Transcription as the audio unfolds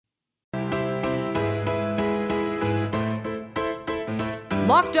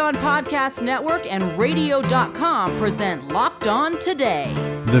Locked On Podcast Network and Radio.com present Locked On Today.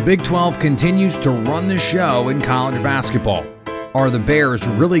 The Big 12 continues to run the show in college basketball. Are the Bears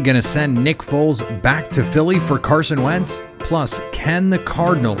really going to send Nick Foles back to Philly for Carson Wentz? Plus, can the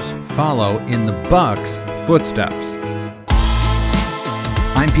Cardinals follow in the Bucs' footsteps?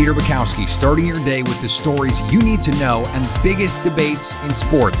 I'm Peter Bukowski, starting your day with the stories you need to know and biggest debates in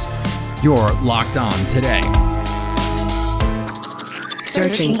sports. You're Locked On Today.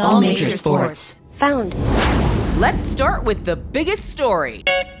 Searching all major sports. Found. Let's start with the biggest story.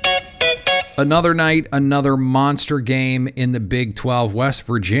 Another night, another monster game in the Big 12. West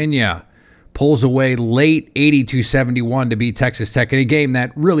Virginia pulls away late 82-71 to beat Texas Tech in a game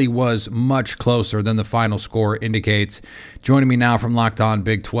that really was much closer than the final score indicates. Joining me now from Locked On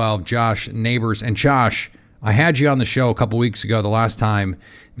Big 12, Josh Neighbors. And Josh, I had you on the show a couple weeks ago, the last time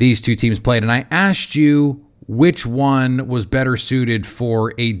these two teams played, and I asked you which one was better suited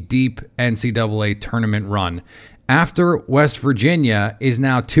for a deep NCAA tournament run. After West Virginia is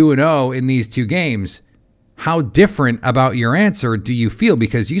now 2-0 in these two games, how different about your answer do you feel?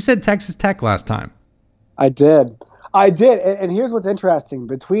 Because you said Texas Tech last time. I did. And here's what's interesting.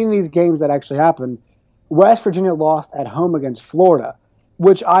 Between these games that actually happened, West Virginia lost at home against Florida,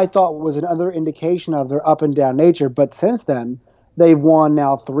 which I thought was another indication of their up and down nature. But since then, they've won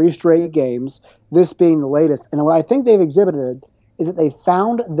now 3 straight games, this being the latest. And what I think they've exhibited is that they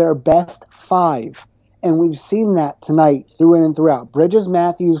found their best 5. And we've seen that tonight through in and throughout. Bridges,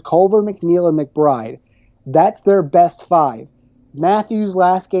 Matthews, Culver, McNeil, and McBride. That's their best 5. Matthews'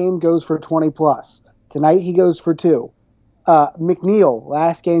 last game goes for 20+. Tonight he goes for 2. McNeil,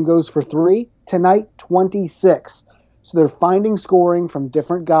 last game goes for 3. Tonight, 26. So they're finding scoring from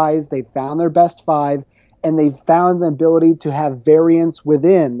different guys. They found their best 5, and they've found the ability to have variance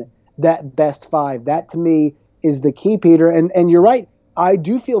within that best 5. That, to me, is the key, Peter. And you're right. I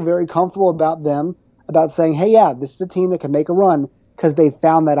do feel very comfortable about them, about saying, hey, yeah, this is a team that can make a run because they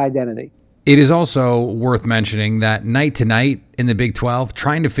found that identity. It is also worth mentioning that night to night in the Big 12,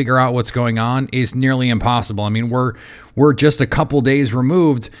 trying to figure out what's going on is nearly impossible. I mean, we're just a couple days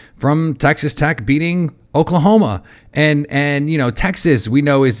removed from Texas Tech beating Oklahoma. And you know, Texas, we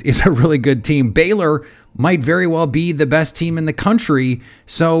know, is a really good team. Baylor might very well be the best team in the country.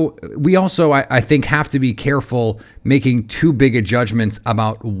 So we also, I think, have to be careful making too big of judgments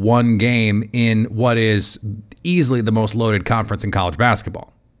about one game in what is easily the most loaded conference in college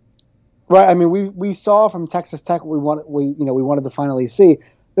basketball. Right. I mean, we saw from Texas Tech what we wanted to finally see.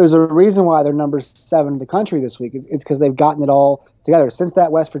 There's a reason why they're number 7 in the country this week. It's because they've gotten it all together. Since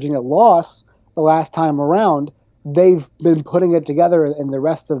that West Virginia loss the last time around, they've been putting it together in the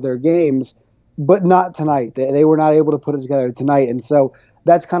rest of their games, but not tonight. They were not able to put it together tonight. And so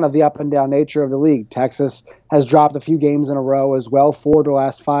that's kind of the up and down nature of the league. Texas has dropped a few games in a row as well, 4 of the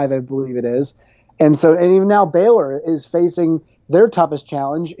last 5, I believe it is. And even now Baylor is facing their toughest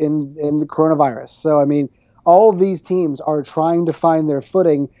challenge in the coronavirus. So, I mean, all of these teams are trying to find their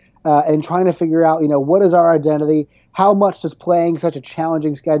footing and trying to figure out, what is our identity? How much does playing such a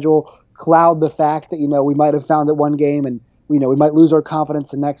challenging schedule cloud the fact that, we might have found it one game and, we might lose our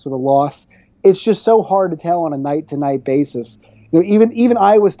confidence the next with a loss? It's just so hard to tell on a night-to-night basis. Even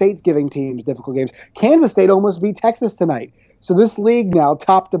Iowa State's giving teams difficult games. Kansas State almost beat Texas tonight. So this league now,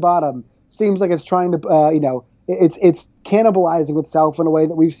 top to bottom, seems like it's trying to, it's cannibalizing itself in a way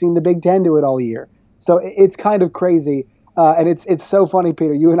that we've seen the Big Ten do it all year. So it's kind of crazy. And it's so funny,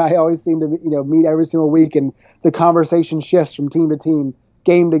 Peter. You and I always seem to, meet every single week, and the conversation shifts from team to team,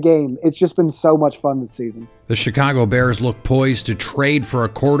 game to game. It's just been so much fun this season. The Chicago Bears look poised to trade for a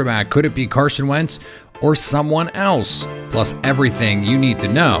quarterback. Could it be Carson Wentz or someone else? Plus everything you need to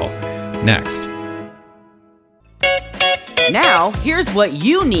know next. Now, here's what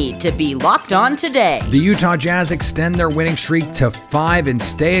you need to be locked on today. The Utah Jazz extend their winning streak to 5 and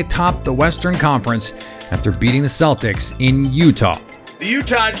stay atop the Western Conference after beating the Celtics in Utah. The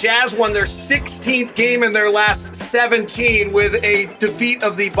Utah Jazz won their 16th game in their last 17 with a defeat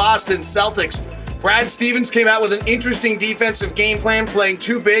of the Boston Celtics. Brad Stevens came out with an interesting defensive game plan, playing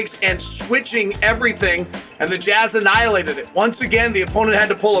 2 bigs and switching everything, and the Jazz annihilated it. Once again, the opponent had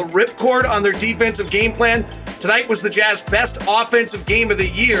to pull a ripcord on their defensive game plan. Tonight was the Jazz best offensive game of the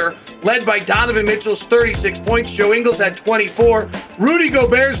year, led by Donovan Mitchell's 36 points. Joe Ingles had 24. Rudy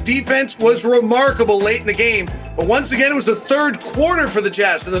Gobert's defense was remarkable late in the game, but once again, it was the third quarter for the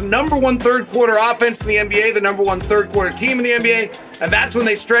Jazz. They're the number 1 third quarter offense in the NBA, the number 1 third quarter team in the NBA, and that's when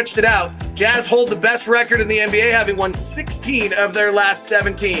they stretched it out. Jazz hold the best record in the NBA, having won 16 of their last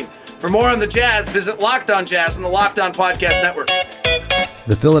 17. For more on the Jazz, visit Locked On Jazz on the Locked On Podcast Network.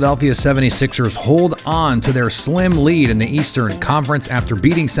 The Philadelphia 76ers hold on to their slim lead in the Eastern Conference after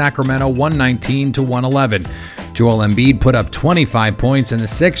beating Sacramento 119-111. Joel Embiid put up 25 points, and the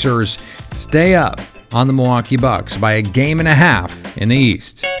Sixers stay up on the Milwaukee Bucks by a game and a half in the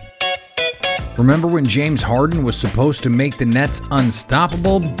East. Remember when James Harden was supposed to make the Nets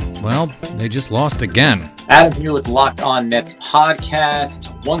unstoppable? Well, they just lost again. Adam here with Locked On Nets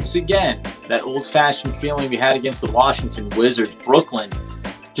podcast. Once again, that old-fashioned feeling we had against the Washington Wizards. Brooklyn,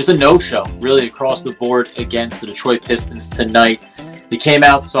 just a no-show, really, across the board against the Detroit Pistons tonight. They came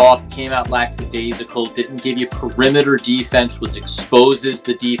out soft, came out lackadaisical, didn't give you perimeter defense, which exposes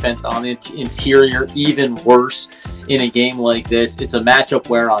the defense on the interior even worse in a game like this. It's a matchup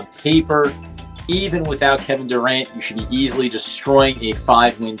where on paper, even without Kevin Durant, you should be easily destroying a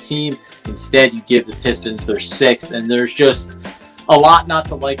 5-win team. Instead, you give the Pistons their 6th, and there's just a lot not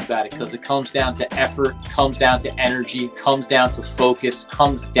to like about it because it comes down to effort, comes down to energy, comes down to focus,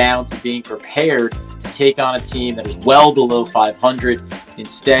 comes down to being prepared to take on a team that is well below 500.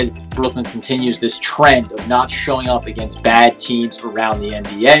 Instead, Brooklyn continues this trend of not showing up against bad teams around the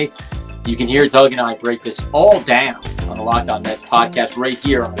NBA. You can hear Doug and I break this all down on the Locked On Nets podcast right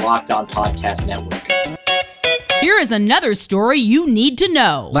here on the Locked On Podcast Network. Here is another story you need to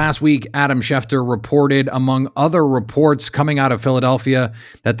know. Last week, Adam Schefter reported, among other reports coming out of Philadelphia,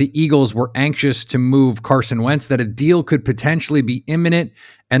 that the Eagles were anxious to move Carson Wentz, that a deal could potentially be imminent,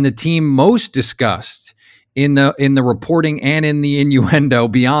 and the team most discussed in the reporting and in the innuendo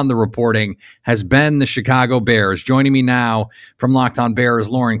beyond the reporting has been the Chicago Bears. Joining me now from Locked On Bears,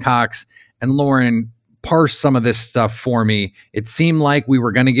 Lauren Cox. And Lauren, parse some of this stuff for me. It seemed like we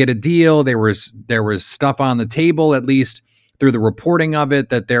were going to get a deal. There was stuff on the table, at least through the reporting of it,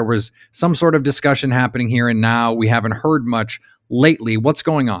 that there was some sort of discussion happening here and now. We haven't heard much lately. What's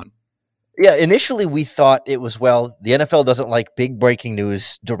going on? Yeah, initially we thought it was, well, the NFL doesn't like big breaking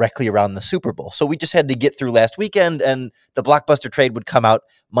news directly around the Super Bowl. So we just had to get through last weekend and the blockbuster trade would come out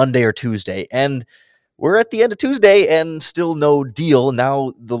Monday or Tuesday. And we're at the end of Tuesday and still no deal.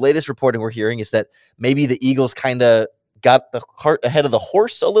 Now, the latest reporting we're hearing is that maybe the Eagles kind of got the cart ahead of the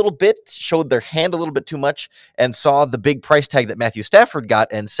horse a little bit, showed their hand a little bit too much, and saw the big price tag that Matthew Stafford got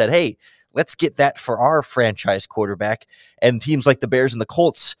and said, hey, let's get that for our franchise quarterback. And teams like the Bears and the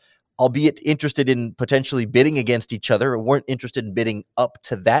Colts, albeit interested in potentially bidding against each other, weren't interested in bidding up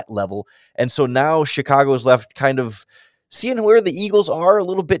to that level. And so now Chicago is left kind of seeing where the Eagles are a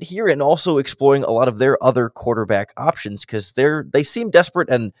little bit here and also exploring a lot of their other quarterback options because they seem desperate,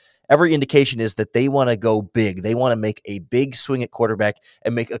 and every indication is that they want to go big. They want to make a big swing at quarterback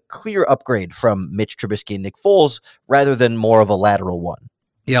and make a clear upgrade from Mitch Trubisky and Nick Foles rather than more of a lateral one.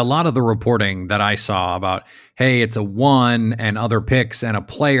 Yeah, a lot of the reporting that I saw about, hey, it's a 1 and other picks and a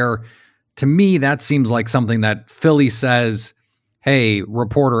player, to me, that seems like something that Philly says, hey,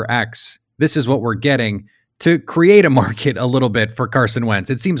 reporter X, this is what we're getting, to create a market a little bit for Carson Wentz.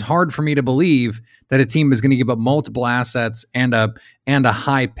 It seems hard for me to believe that a team is going to give up multiple assets and a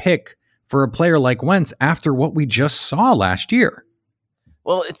high pick for a player like Wentz after what we just saw last year.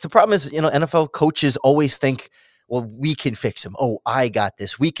 Well, the problem is, NFL coaches always think, well, we can fix him. Oh, I got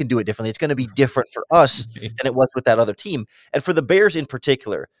this. We can do it differently. It's going to be different for us than it was with that other team. And for the Bears in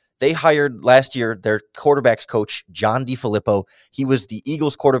particular, they hired last year their quarterbacks coach, John DeFilippo. He was the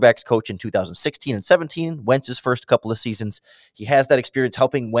Eagles quarterbacks coach in 2016 and 17, Wentz's first couple of seasons. He has that experience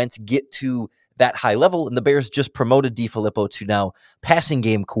helping Wentz get to that high level, and the Bears just promoted DeFilippo to now passing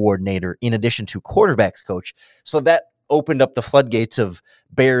game coordinator in addition to quarterbacks coach. So that opened up the floodgates of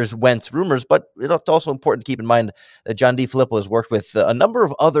Bears Wentz rumors, but it's also important to keep in mind that John DeFilippo has worked with a number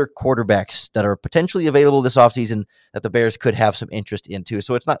of other quarterbacks that are potentially available this offseason that the Bears could have some interest into.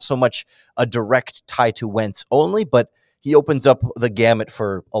 So it's not so much a direct tie to Wentz only, but he opens up the gamut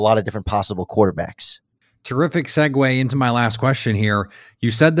for a lot of different possible quarterbacks. Terrific segue into my last question here.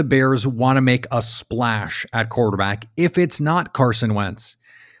 You said the Bears want to make a splash at quarterback if it's not Carson Wentz.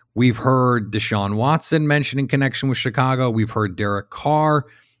 We've heard Deshaun Watson mentioned in connection with Chicago. We've heard Derek Carr.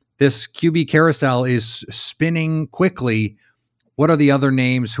 This QB carousel is spinning quickly. What are the other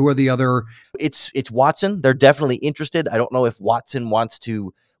names? Who are the other? It's Watson. They're definitely interested. I don't know if Watson wants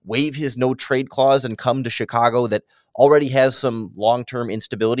to waive his no trade clause and come to Chicago that already has some long-term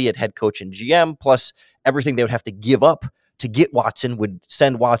instability at head coach and GM, plus everything they would have to give up to get Watson would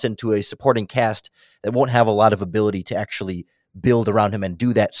send Watson to a supporting cast that won't have a lot of ability to actually build around him and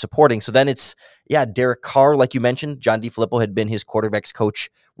do that supporting. So then it's, Derek Carr, like you mentioned. John DeFilippo had been his quarterback's coach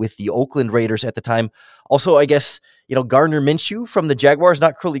with the Oakland Raiders at the time. Also, I guess, Gardner Minshew from the Jaguars,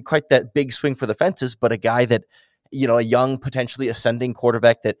 not really quite that big swing for the fences, but a guy that, a young, potentially ascending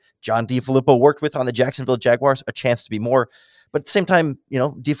quarterback that John DeFilippo worked with on the Jacksonville Jaguars, a chance to be more But at the same time,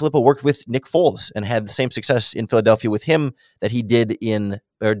 DeFilippo worked with Nick Foles and had the same success in Philadelphia with him that he did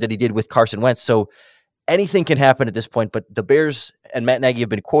with Carson Wentz. So anything can happen at this point, but the Bears and Matt Nagy have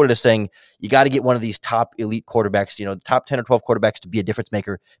been quoted as saying, you got to get one of these top elite quarterbacks, the top 10 or 12 quarterbacks to be a difference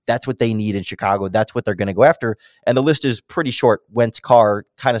maker. That's what they need in Chicago. That's what they're going to go after. And the list is pretty short. Wentz, Carr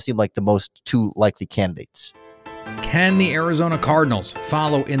kind of seem like the most two likely candidates. Can the Arizona Cardinals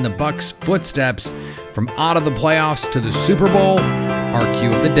follow in the Bucs' footsteps from out of the playoffs to the Super Bowl? Our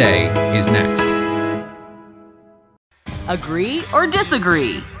cue of the day is next. Agree or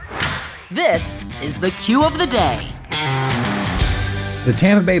disagree? This is the cue of the day. The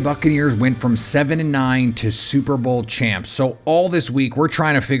Tampa Bay Buccaneers went from 7-9 to Super Bowl champs. So all this week, we're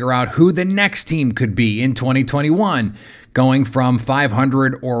trying to figure out who the next team could be in 2021, going from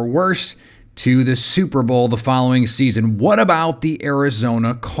 500 or worse to the Super Bowl the following season. What about the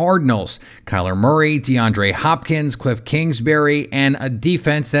Arizona Cardinals? Kyler Murray, DeAndre Hopkins, Cliff Kingsbury, and a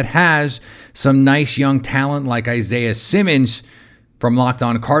defense that has some nice young talent like Isaiah Simmons. From Locked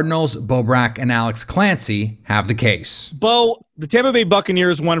On Cardinals, Bo Brack and Alex Clancy have the case. Bo, the Tampa Bay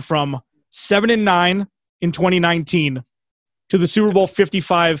Buccaneers went from 7-9 in 2019 to the Super Bowl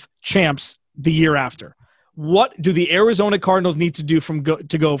 55 champs the year after. What do the Arizona Cardinals need to do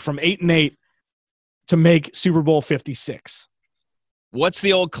to go from 8-8 to make Super Bowl 56? What's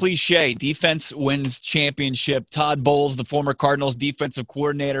the old cliche? Defense wins championship. Todd Bowles, the former Cardinals defensive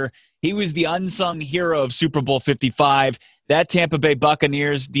coordinator, he was the unsung hero of Super Bowl 55. That Tampa Bay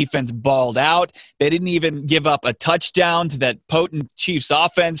Buccaneers defense balled out. They didn't even give up a touchdown to that potent Chiefs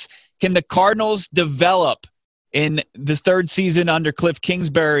offense. Can the Cardinals develop in the third season under Cliff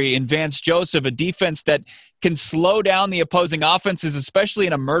Kingsbury and Vance Joseph, a defense that can slow down the opposing offenses, especially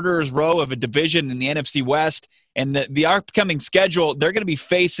in a murderer's row of a division in the NFC West? And the upcoming schedule, they're going to be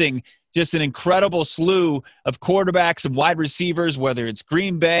facing just an incredible slew of quarterbacks and wide receivers, whether it's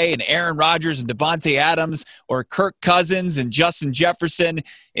Green Bay and Aaron Rodgers and Devontae Adams or Kirk Cousins and Justin Jefferson.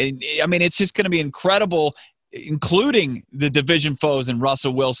 I mean, it's just going to be incredible, including the division foes and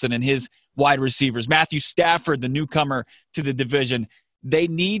Russell Wilson and his wide receivers. Matthew Stafford, the newcomer to the division. They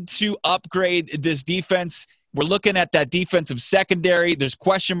need to upgrade this defense. We're looking at that defensive secondary. There's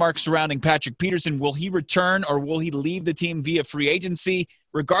question marks surrounding Patrick Peterson. Will he return or will he leave the team via free agency?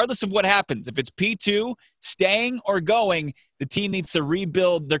 Regardless of what happens, if it's P2, staying or going, the team needs to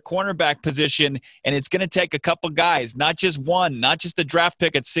rebuild their cornerback position, and it's going to take a couple guys, not just one, not just the draft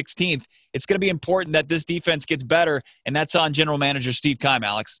pick at 16th. It's going to be important that this defense gets better, and that's on general manager Steve Keim,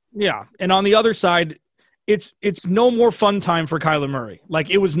 Alex. Yeah, and on the other side, it's no more fun time for Kyler Murray. Like,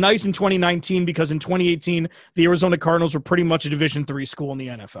 it was nice in 2019 because in 2018, the Arizona Cardinals were pretty much a Division III school in the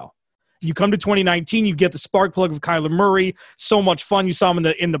NFL. You come to 2019, you get the spark plug of Kyler Murray. So much fun. You saw him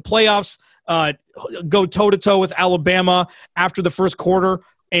in the playoffs go toe-to-toe with Alabama after the first quarter.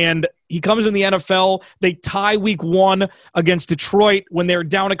 And he comes in the NFL. They tie week 1 against Detroit. When they're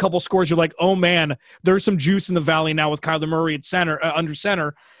down a couple scores, you're like, oh, man, there's some juice in the valley now with Kyler Murray at center, under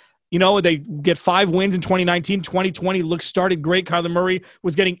center. You know, they get 5 wins in 2019. 2020 started great. Kyler Murray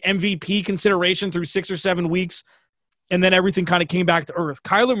was getting MVP consideration through 6 or 7 weeks. And then everything kind of came back to earth.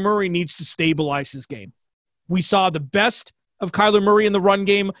 Kyler Murray needs to stabilize his game. We saw the best of Kyler Murray in the run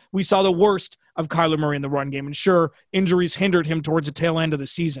game. We saw the worst of Kyler Murray in the run game. And sure, injuries hindered him towards the tail end of the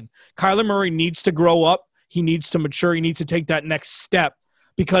season. Kyler Murray needs to grow up. He needs to mature. He needs to take that next step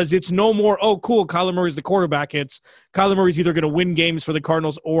because it's no more, oh, cool, Kyler Murray's the quarterback. It's Kyler Murray's either going to win games for the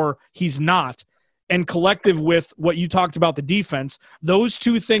Cardinals or he's not. And collective with what you talked about, the defense, those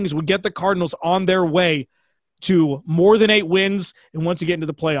two things would get the Cardinals on their way to more than 8 wins, and once you get into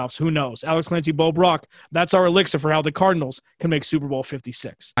the playoffs, who knows? Alex Clancy, Bo Brock, that's our elixir for how the Cardinals can make Super Bowl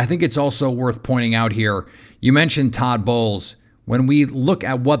 56. I think it's also worth pointing out here, you mentioned Todd Bowles. When we look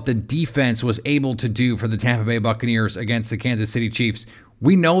at what the defense was able to do for the Tampa Bay Buccaneers against the Kansas City Chiefs,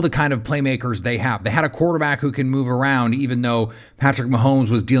 we know the kind of playmakers they have. They had a quarterback who can move around, even though Patrick Mahomes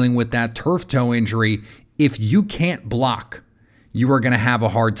was dealing with that turf toe injury. If you can't block, you are going to have a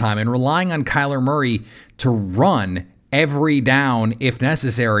hard time. And relying on Kyler Murray to run every down if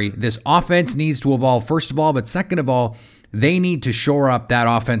necessary, this offense needs to evolve, first of all. But second of all, they need to shore up that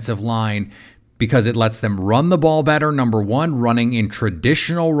offensive line because it lets them run the ball better, number one, running in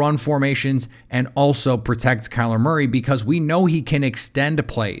traditional run formations, and also protects Kyler Murray because we know he can extend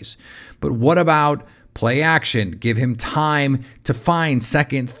plays. But what about play action? Give him time to find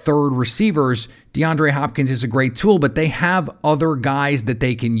second, third receivers. DeAndre Hopkins is a great tool, but they have other guys that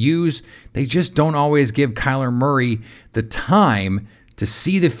they can use. They just don't always give Kyler Murray the time to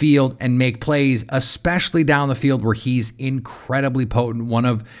see the field and make plays, especially down the field where he's incredibly potent, one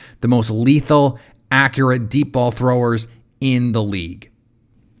of the most lethal, accurate deep ball throwers in the league.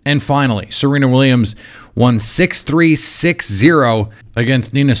 And finally, Serena Williams won 6-3, 6-0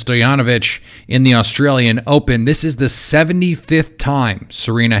 against Nina Stojanovic in the Australian Open. This is the 75th time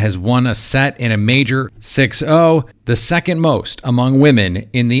Serena has won a set in a major, 6-0, the second most among women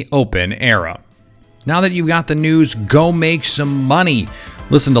in the Open era. Now that you've got the news, go make some money.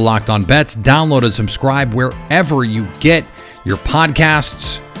 Listen to Locked On Bets, download and subscribe wherever you get your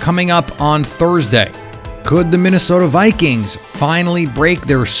podcasts. Coming up on Thursday, could the Minnesota Vikings finally break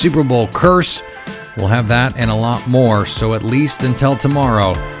their Super Bowl curse? We'll have that and a lot more, so at least until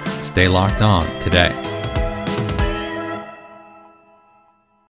tomorrow, stay locked on today.